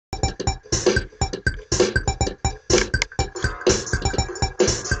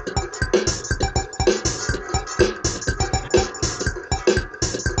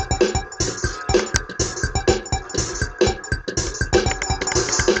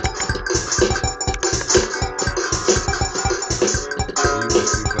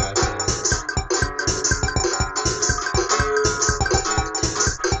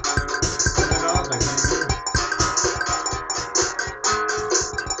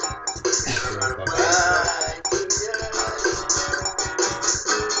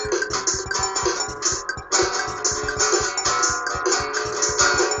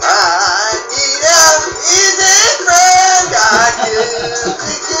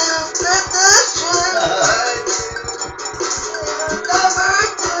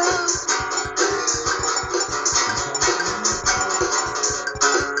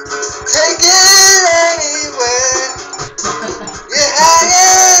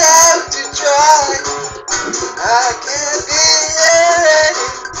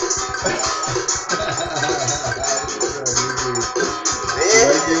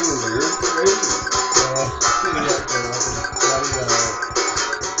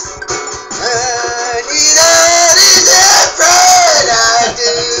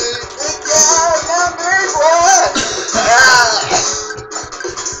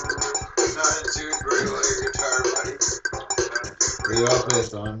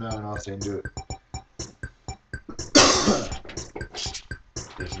this on now and I'll send you it.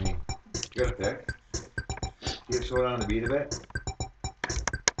 Just me. You got a pick? You can slow down the beat a bit?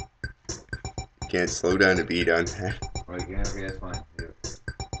 Can't slow down the beat on that. Oh, you can? Okay, that's fine. Yeah.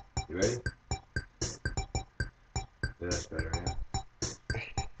 You ready? Yeah, that's better, yeah.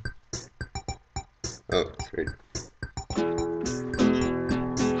 Oh, that's right.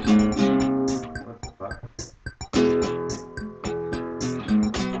 What the fuck?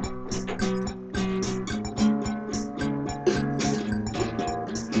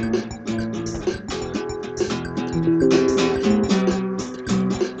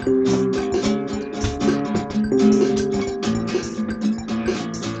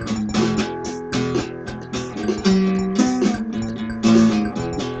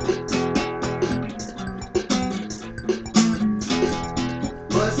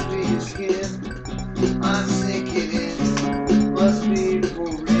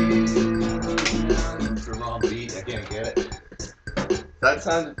 That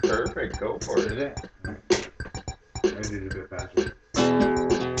sounded perfect. Go for it. Did it? I did it a bit faster.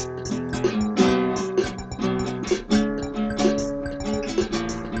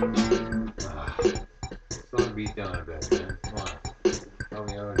 Slow the beat down a bit, man. Come on. Tell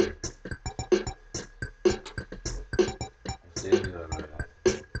me how to do. Save me a little bit of that.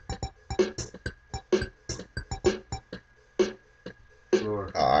 Slower.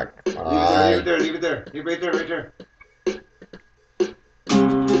 Come on. Leave it there, leave it there. Leave it right there, right there.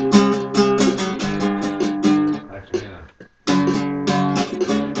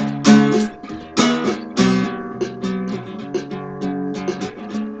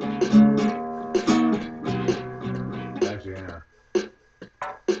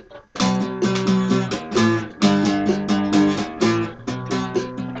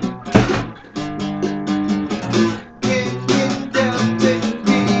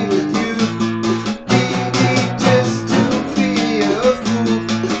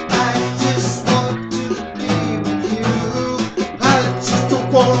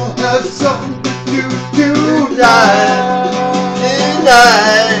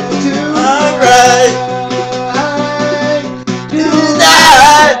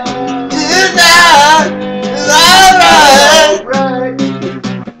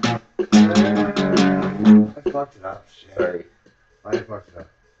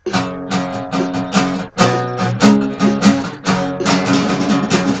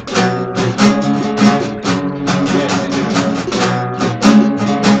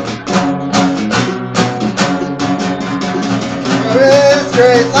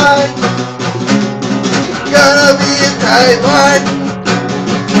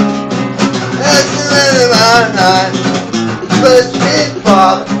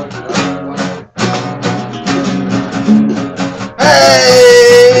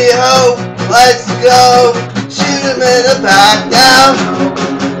 Hey ho, let's go. Shoot 'em in the back now.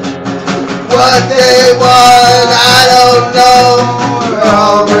 What they want, I don't know. We're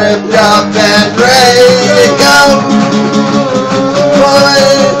all ripped up and ready to go. Forming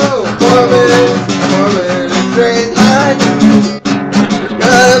a straight line.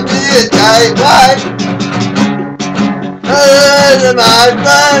 Gonna be a tight one. Other than my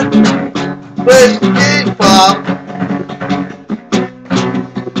fun, push keep pop.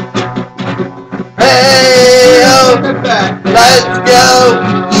 Hey yo, let's go.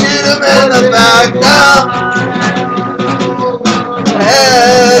 Shoot 'em in the back now.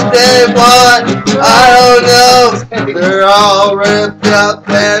 And they want, I don't know. They're all ripped up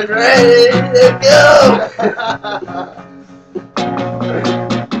and ready to go.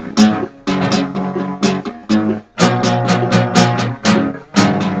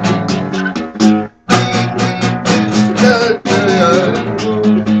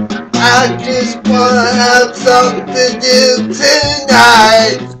 I just wanna have something to do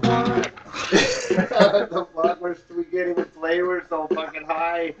tonight. What the fuck? We're getting with flavors so fucking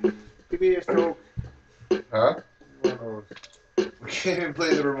high. Give me a stroke. Huh? One of those. We can't even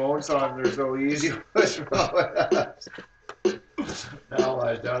play the Ramones song. They're so easy. What's wrong with us? Now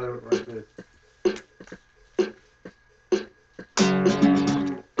I doubt it like this.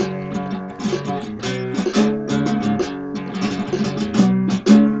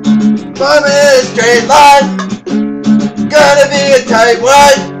 I'm in a straight line. Gonna be a tight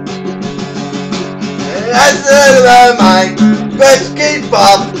one. That's out of my mind. Let's keep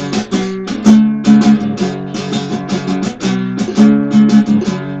up.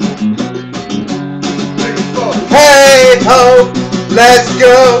 Hey ho, let's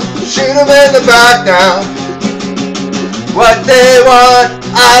go. Shoot 'em in the back now. What they want,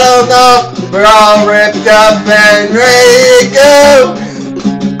 I don't know. We're all ripped up and ready to go.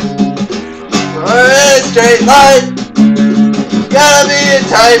 straight line. Gotta be a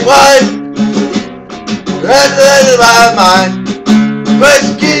tight one. That's in my mind.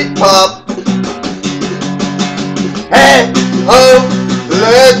 Whiskey pop. Hey, oh,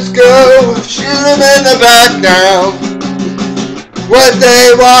 let's go. Shoot them in the background. What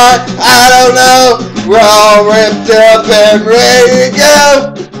they want, I don't know. We're all ripped up and ready to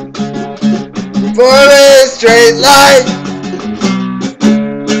go. For a straight line.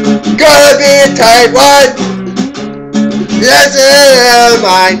 Gonna be a tight one. That's in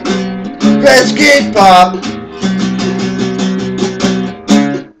my mind. Whiskey pop.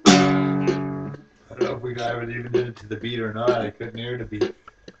 I don't know if we even did it to the beat or not. I couldn't hear the beat.